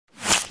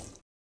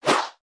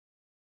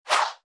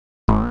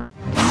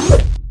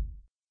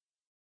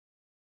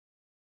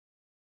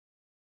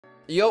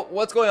Yo,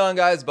 what's going on,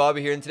 guys?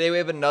 Bobby here, and today we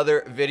have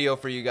another video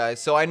for you guys.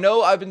 So I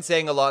know I've been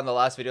saying a lot in the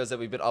last videos that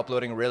we've been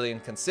uploading really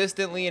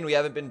inconsistently and we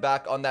haven't been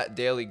back on that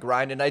daily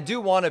grind, and I do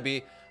want to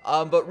be.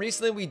 But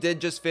recently we did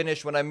just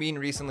finish, when I mean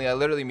recently, I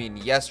literally mean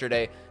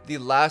yesterday, the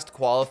last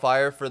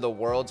qualifier for the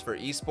Worlds, for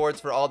esports,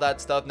 for all that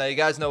stuff. Now you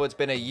guys know it's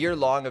been a year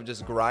long of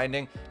just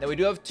grinding. Now we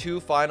do have 2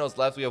 finals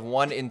left. We have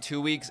one in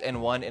 2 weeks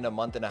and one in a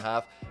month and a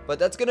half, but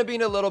that's going to be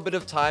in a little bit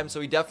of time,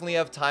 so we definitely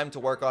have time to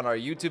work on our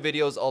YouTube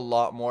videos a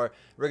lot more.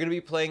 We're going to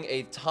be playing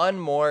a ton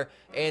more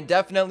and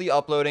definitely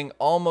uploading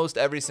almost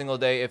every single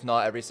day, if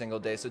not every single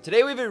day. So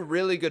today we have a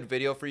really good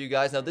video for you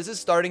guys. Now this is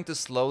starting to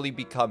slowly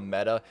become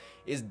meta,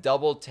 is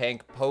double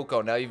tank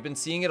Poco. Now you've been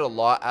seeing it a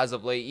lot as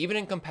of late, even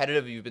in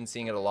competitive you've been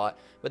seeing it a lot,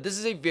 but this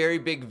is a very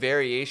big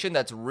variation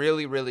that's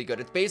really good.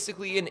 It's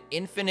basically an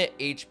infinite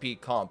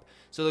HP comp.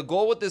 So the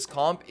goal with this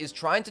comp is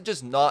trying to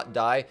just not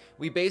die.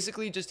 We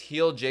basically just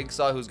heal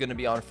Jigsaw, who's going to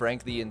be on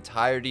Frank the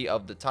entirety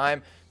of the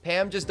time.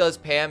 Pam just does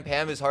Pam.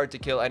 Pam is hard to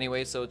kill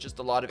anyway, so it's just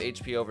a lot of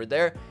HP over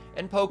there.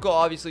 And Poco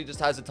obviously just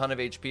has a ton of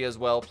HP as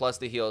well, plus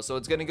the heal. So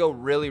it's going to go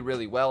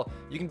really well.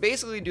 You can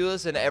basically do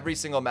this in every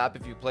single map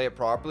if you play it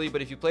properly,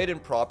 but if you play it in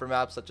proper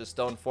maps such as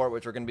Stone Fort,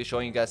 which we're going to be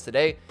showing you guys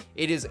today,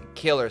 it is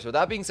killer. So with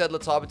that being said,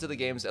 let's hop into the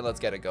games and let's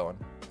get it going.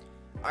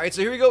 Alright,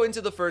 so here we go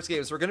into the first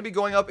game. So we're going to be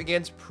going up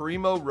against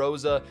Primo,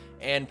 Rosa,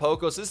 and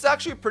Poco. So this is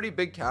actually a pretty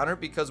big counter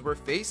because we're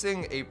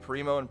facing a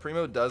Primo, and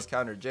Primo does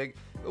counter Jig,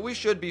 but we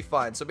should be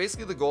fine. So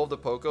basically the goal of the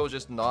Poco is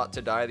just not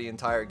to die the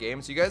entire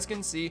game. So you guys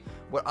can see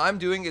what I'm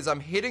doing is I'm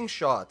hitting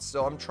shots.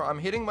 So I'm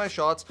hitting my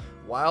shots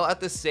while at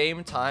the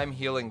same time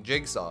healing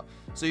Jigsaw.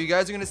 So you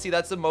guys are going to see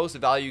that's the most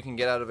value you can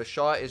get out of a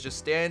shot, is just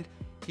stand,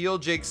 heal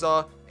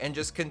Jigsaw, and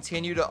just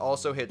continue to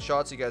also hit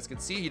shots. You guys can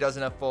see he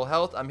doesn't have full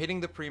health. I'm hitting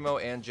the Primo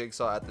and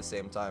Jigsaw at the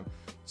same time.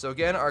 So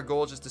again, our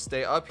goal is just to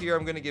stay up here.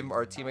 I'm going to give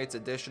our teammates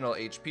additional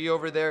HP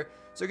over there.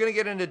 So you're going to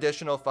get an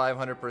additional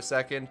 500 per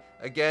second.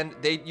 Again,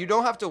 you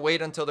don't have to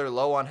wait until they're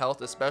low on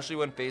health, especially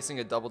when facing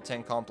a double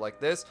tank comp like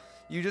this.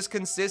 You just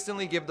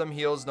consistently give them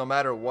heals no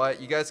matter what.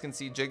 You guys can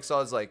see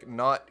Jigsaw is like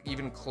not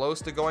even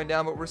close to going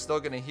down, but we're still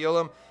going to heal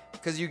him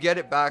because you get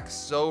it back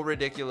so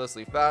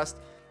ridiculously fast.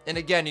 And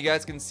again, you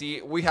guys can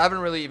see we haven't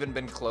really even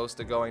been close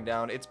to going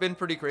down. It's been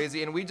pretty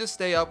crazy, and we just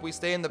stay up. We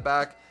stay in the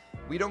back.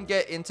 We don't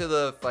get into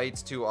the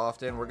fights too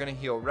often. We're going to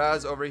heal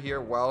Raz over here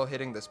while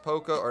hitting this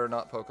Poco, or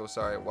not Poco,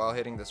 sorry, while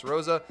hitting this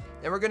Rosa.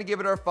 And we're going to give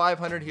it our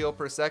 500 heal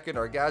per second,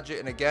 our gadget.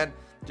 And again,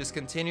 just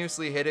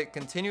continuously hit it,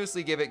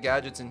 continuously give it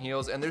gadgets and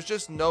heals. And there's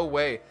just no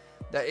way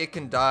that it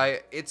can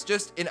die. It's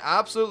just an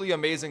absolutely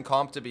amazing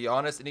comp, to be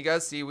honest. And you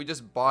guys see, we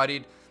just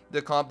bodied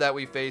the comp that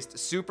we faced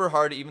super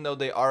hard, even though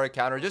they are a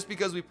counter, just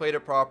because we played it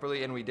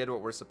properly and we did what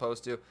we're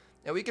supposed to.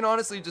 And we can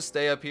honestly just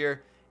stay up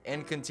here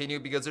and continue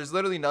because there's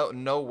literally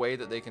no way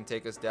that they can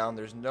take us down.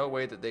 There's no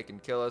way that they can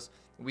kill us.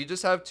 We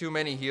just have too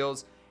many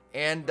heals,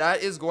 and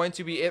that is going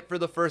to be it for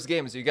the first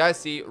game. So you guys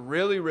see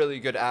really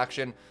good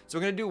action. So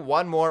we're going to do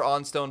one more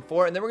on Stone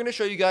Fort, and then we're going to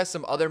show you guys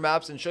some other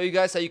maps and show you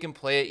guys how you can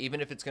play it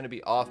even if it's going to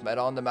be off meta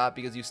on the map,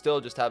 because you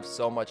still just have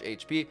so much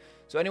HP.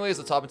 So anyways,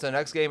 let's hop into the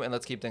next game and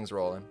let's keep things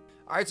rolling.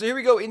 Alright, so here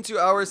we go into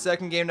our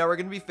second game. Now we're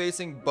going to be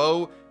facing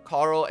Bo,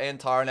 Carl, and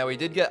Tara. Now we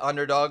did get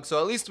underdog, so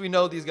at least we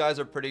know these guys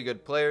are pretty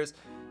good players.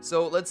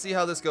 So let's see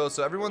how this goes.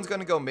 So everyone's going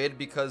to go mid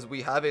because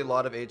we have a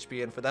lot of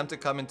HP, and for them to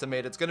come into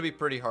mid, it's going to be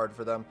pretty hard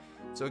for them.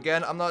 So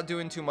again, I'm not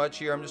doing too much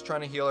here. I'm just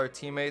trying to heal our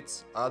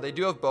teammates. They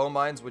do have bow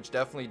mines, which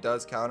definitely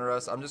does counter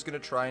us. I'm just going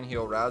to try and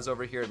heal Raz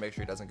over here and make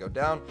sure he doesn't go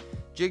down.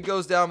 Jig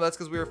goes down, but that's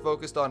because we were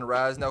focused on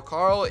Raz. Now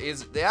Carl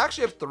they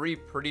actually have 3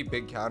 pretty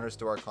big counters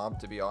to our comp,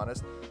 to be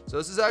honest. So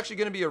this is actually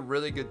going to be a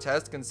really good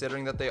test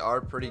considering that they are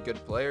pretty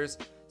good players,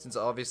 since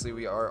obviously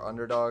we are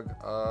underdog.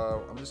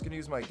 I'm just going to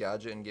use my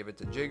gadget and give it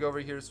to Jig over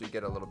here so we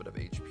get a little bit of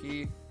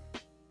HP.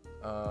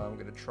 I'm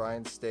going to try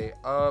and stay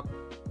up.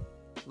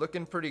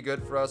 Looking pretty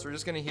good for us. We're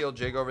just going to heal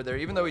Jig over there.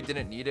 Even though we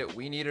didn't need it,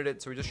 we needed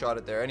it, so we just shot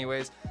it there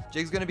anyways.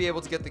 Jig's going to be able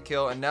to get the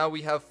kill, and now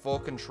we have full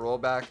control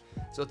back.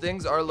 So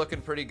things are looking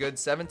pretty good.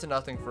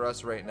 7-0 for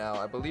us right now.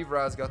 I believe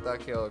Raz got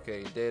that kill. Okay,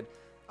 he did.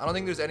 I don't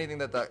think there's anything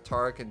that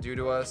Tara can do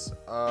to us.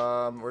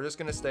 We're just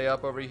going to stay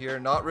up over here.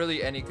 Not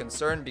really any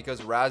concern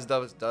because Raz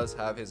does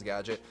have his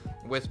gadget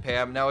with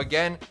Pam. Now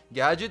again,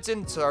 gadgets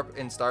in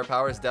star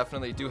powers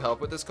definitely do help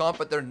with this comp,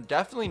 but they're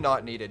definitely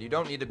not needed. You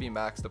don't need to be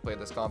max to play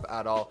this comp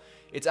at all.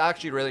 It's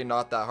actually really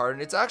not that hard,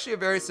 and it's actually a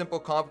very simple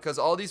comp because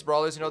all these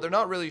brawlers, you know, they're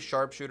not really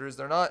sharpshooters.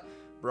 They're not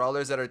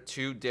brawlers that are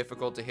too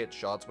difficult to hit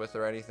shots with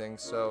or anything,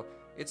 so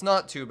it's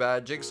not too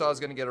bad. Jigsaw is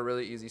going to get a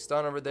really easy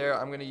stun over there.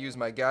 I'm going to use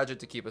my gadget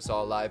to keep us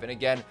all alive. And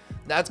again,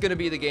 that's going to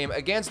be the game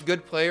against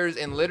good players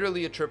in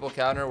literally a triple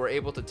counter. We're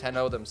able to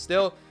 10-0 them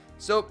still.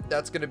 So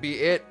that's going to be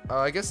it.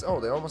 I guess, oh,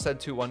 they almost had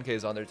 2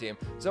 1Ks on their team.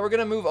 So we're going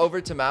to move over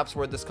to maps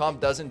where this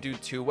comp doesn't do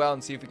too well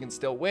and see if we can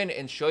still win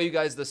and show you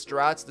guys the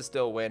strats to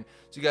still win.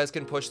 So you guys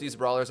can push these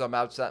brawlers on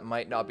maps that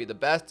might not be the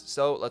best.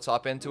 So let's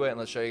hop into it and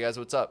let's show you guys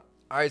what's up.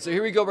 Alright, so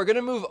here we go. We're going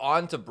to move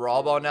on to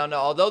Brawl Ball now. Now,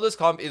 although this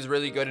comp is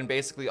really good in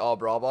basically all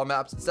Brawl Ball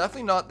maps, it's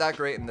definitely not that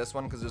great in this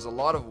one because there's a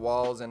lot of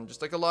walls and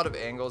just like a lot of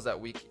angles that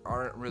we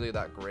aren't really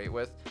that great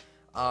with.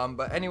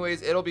 But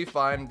anyways, it'll be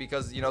fine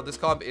because, you know, this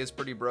comp is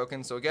pretty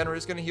broken. So again, we're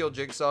just going to heal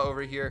Jigsaw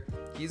over here.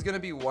 He's going to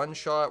be one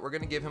shot. We're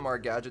going to give him our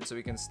gadget so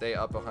we can stay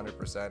up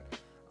 100%.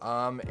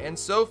 And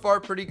so far,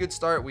 pretty good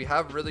start. We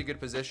have really good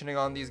positioning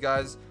on these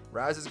guys.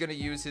 Raz is going to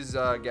use his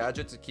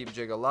gadget to keep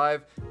Jig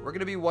alive. We're going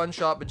to be one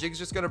shot, but Jig's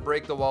just going to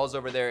break the walls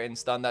over there and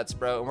stun that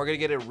Sprout. And we're going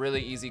to get a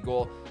really easy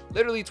goal,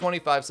 literally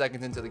 25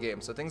 seconds into the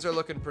game. So things are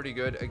looking pretty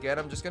good. Again,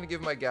 I'm just going to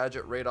give my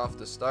gadget right off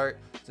the start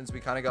since we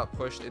kind of got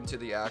pushed into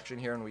the action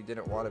here and we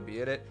didn't want to be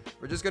in it.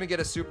 We're just going to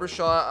get a super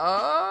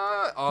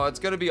shot. Oh, it's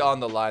going to be on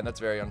the line. That's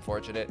very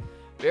unfortunate.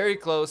 Very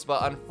close,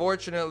 but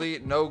unfortunately,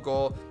 no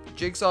goal.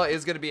 Jigsaw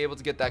is going to be able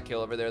to get that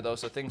kill over there, though,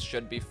 so things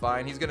should be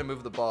fine. He's going to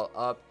move the ball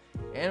up,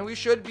 and we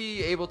should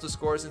be able to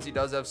score since he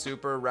does have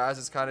super. Raz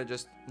is kind of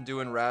just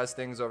doing Raz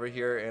things over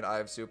here, and I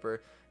have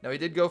super. Now, he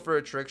did go for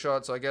a trick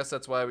shot, so I guess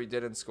that's why we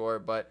didn't score,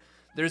 but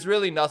there's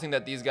really nothing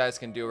that these guys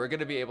can do. We're going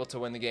to be able to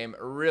win the game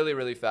really,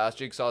 really fast.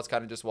 Jigsaw is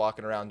kind of just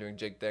walking around doing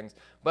jig things,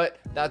 but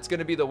that's going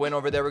to be the win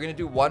over there. We're going to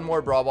do one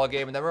more Brawl Ball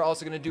game, and then we're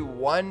also going to do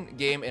one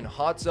game in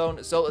Hot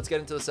Zone. So let's get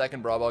into the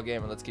second Brawl Ball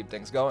game, and let's keep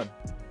things going.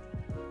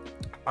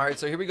 All right,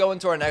 so here we go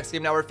into our next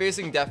game. Now we're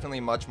facing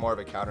definitely much more of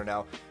a counter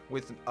now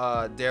with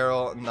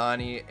Daryl,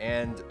 Nani,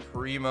 and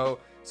Primo.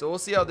 So we'll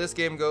see how this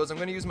game goes. I'm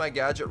going to use my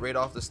gadget right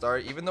off the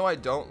start, even though I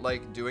don't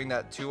like doing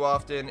that too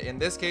often. In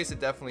this case, it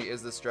definitely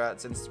is the strat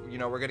since, you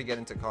know, we're going to get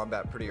into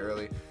combat pretty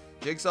early.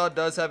 Jigsaw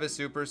does have his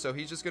super, so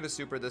he's just going to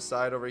super this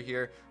side over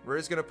here. We're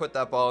just going to put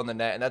that ball in the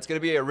net, and that's going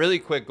to be a really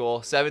quick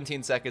goal,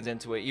 17 seconds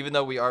into it, even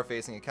though we are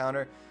facing a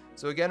counter.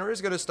 So again, we're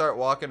just going to start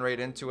walking right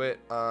into it.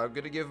 I'm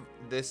going to give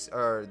this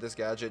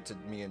gadget to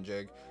me and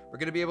Jig. We're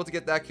going to be able to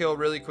get that kill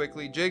really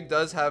quickly. Jig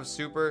does have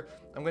super.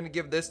 I'm going to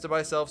give this to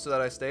myself so that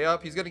I stay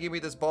up. He's going to give me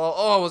this ball.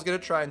 Oh, I was going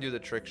to try and do the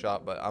trick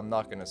shot, but I'm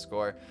not going to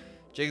score.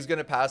 Jig's going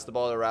to pass the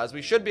ball to Raz.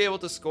 We should be able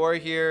to score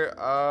here.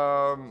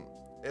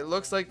 It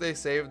looks like they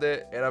saved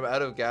it, and I'm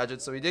out of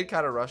gadgets. So we did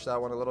kind of rush that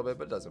one a little bit,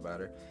 but it doesn't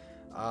matter.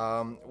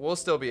 We'll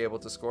still be able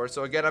to score.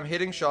 So again, I'm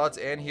hitting shots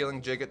and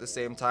healing Jig at the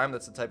same time.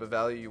 That's the type of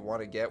value you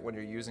want to get when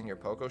you're using your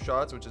Poco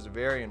shots, which is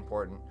very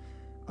important.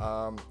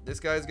 This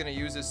guy's going to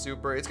use his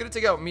super. It's going to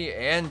take out me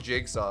and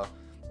Jigsaw.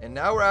 And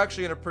now we're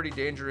actually in a pretty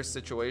dangerous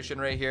situation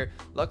right here.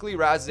 Luckily,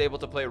 Raz is able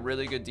to play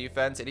really good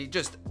defense, and he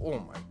just, oh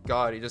my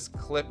god, he just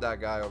clipped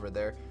that guy over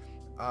there.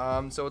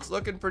 So it's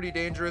looking pretty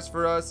dangerous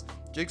for us.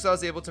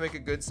 Jigsaw's able to make a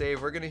good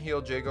save. We're going to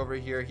heal Jig over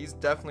here. He's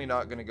definitely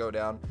not going to go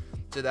down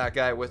to that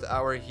guy with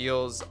our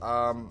heals.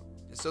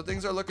 So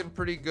things are looking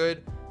pretty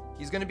good.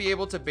 He's going to be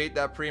able to bait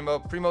that Primo.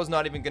 Primo's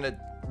not even going to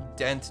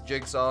dent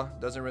Jigsaw.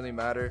 Doesn't really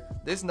matter.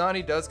 This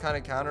Nani does kind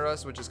of counter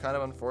us, which is kind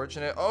of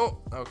unfortunate. Oh,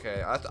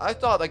 okay. I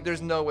thought like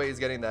there's no way he's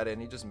getting that in.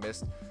 He just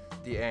missed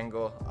the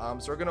angle.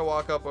 So we're going to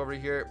walk up over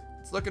here.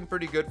 It's looking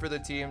pretty good for the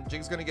team.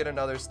 Jig's going to get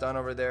another stun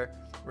over there.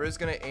 We're just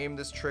going to aim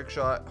this trick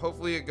shot.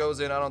 Hopefully it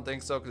goes in. I don't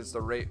think so because it's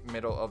the right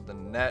middle of the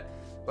net.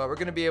 But we're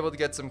going to be able to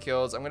get some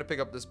kills. I'm going to pick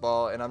up this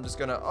ball, and I'm just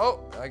going to...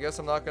 Oh, I guess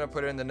I'm not going to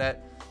put it in the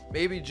net.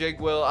 Maybe Jig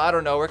will. I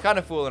don't know. We're kind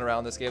of fooling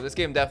around this game. This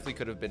game definitely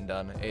could have been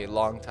done a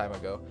long time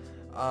ago.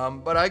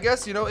 But I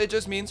guess, you know, it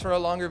just means for a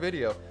longer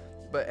video.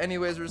 But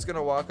anyways, we're just going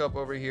to walk up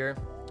over here.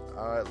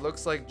 It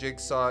looks like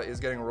Jigsaw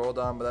is getting rolled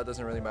on, but that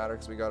doesn't really matter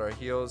because we got our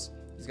heals.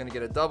 He's going to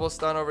get a double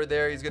stun over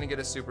there. He's going to get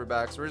a super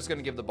back. So we're just going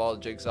to give the ball to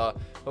Jigsaw.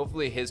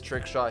 Hopefully his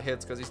trick shot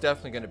hits because he's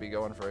definitely going to be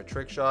going for a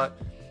trick shot.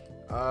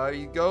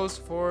 He goes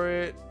for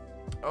it.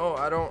 Oh,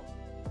 I don't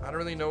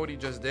really know what he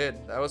just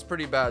did. That was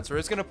pretty bad. So we're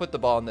just going to put the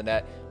ball in the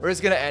net. We're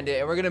just going to end it,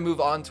 and we're going to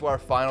move on to our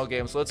final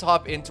game. So let's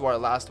hop into our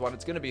last one.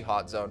 It's going to be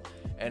Hot Zone,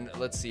 and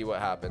let's see what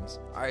happens.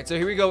 All right, so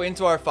here we go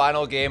into our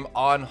final game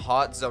on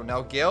Hot Zone.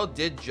 Now, Gale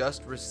did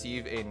just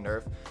receive a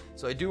nerf,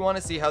 so I do want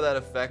to see how that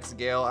affects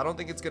Gale. I don't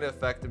think it's going to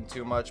affect him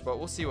too much, but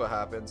we'll see what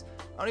happens.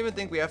 I don't even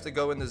think we have to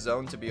go in the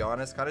zone, to be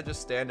honest. Kind of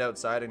just stand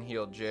outside and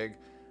heal Jig.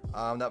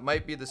 That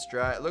might be the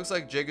strat. It looks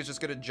like Jig is just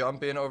going to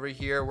jump in over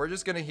here. We're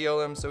just going to heal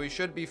him, so he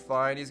should be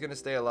fine. He's going to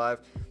stay alive.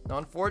 Now,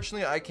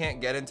 unfortunately, I can't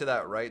get into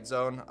that right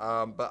zone,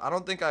 but I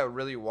don't think I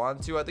really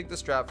want to. I think the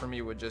strat for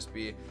me would just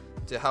be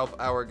to help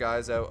our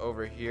guys out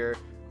over here.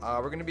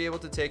 We're going to be able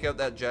to take out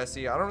that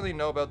Jesse. I don't really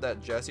know about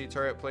that Jesse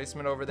turret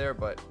placement over there,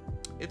 but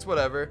it's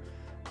whatever.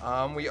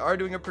 We are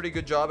doing a pretty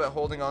good job at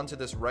holding on to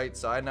this right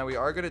side. Now, we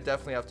are going to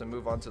definitely have to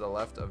move on to the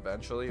left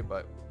eventually,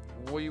 but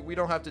we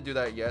don't have to do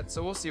that yet,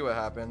 so we'll see what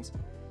happens.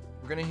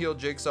 We're going to heal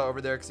Jigsaw over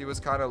there because he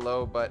was kind of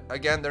low. But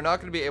again, they're not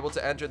going to be able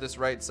to enter this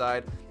right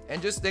side. And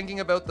just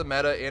thinking about the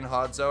meta in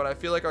Hot Zone, I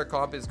feel like our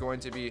comp is going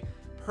to be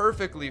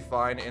perfectly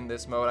fine in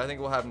this mode. I think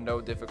we'll have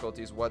no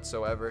difficulties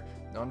whatsoever.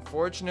 Now,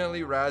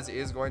 unfortunately, Raz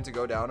is going to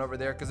go down over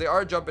there because they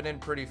are jumping in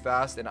pretty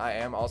fast. And I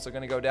am also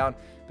going to go down.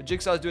 But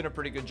Jigsaw is doing a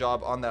pretty good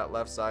job on that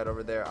left side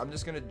over there. I'm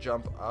just going to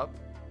jump up.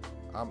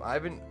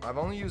 I've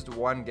only used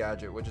one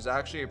gadget, which is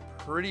actually a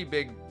pretty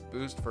big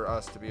boost for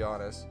us, to be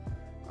honest.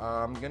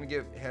 I'm gonna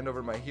hand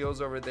over my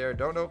heals over there.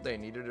 Don't know if they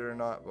needed it or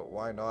not, but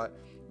why not?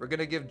 We're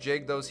gonna give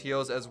Jig those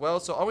heals as well.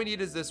 So all we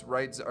need is this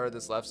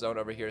this left zone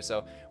over here.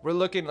 So we're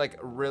looking like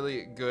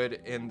really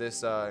good in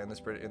this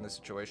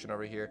situation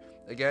over here.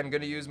 Again,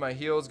 gonna use my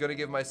heals. Gonna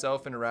give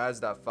myself and Raz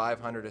that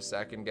 500 a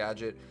second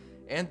gadget.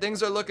 And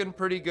things are looking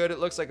pretty good. It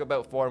looks like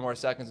about 4 more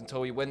seconds until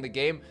we win the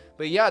game.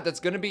 But yeah, that's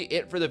going to be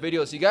it for the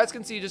video. So you guys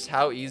can see just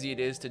how easy it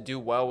is to do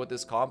well with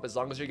this comp, as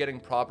long as you're getting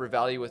proper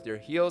value with your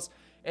heals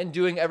and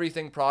doing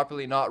everything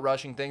properly, not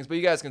rushing things. But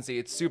you guys can see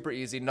it's super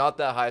easy, not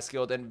that high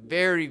skilled, and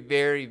very,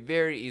 very,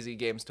 very easy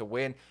games to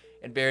win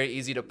and very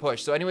easy to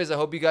push. So anyways, I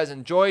hope you guys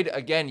enjoyed.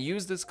 Again,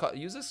 use this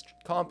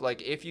comp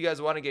like if you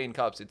guys want to gain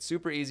cups. It's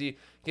super easy.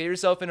 Get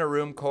yourself in a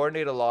room,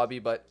 coordinate a lobby,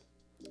 but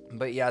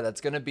yeah,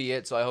 that's gonna be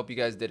it. So I hope you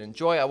guys did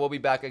enjoy. I will be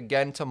back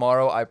again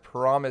tomorrow, I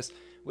promise,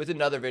 with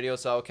another video.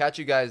 So I'll catch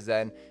you guys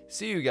then.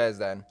 See you guys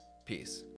then. Peace.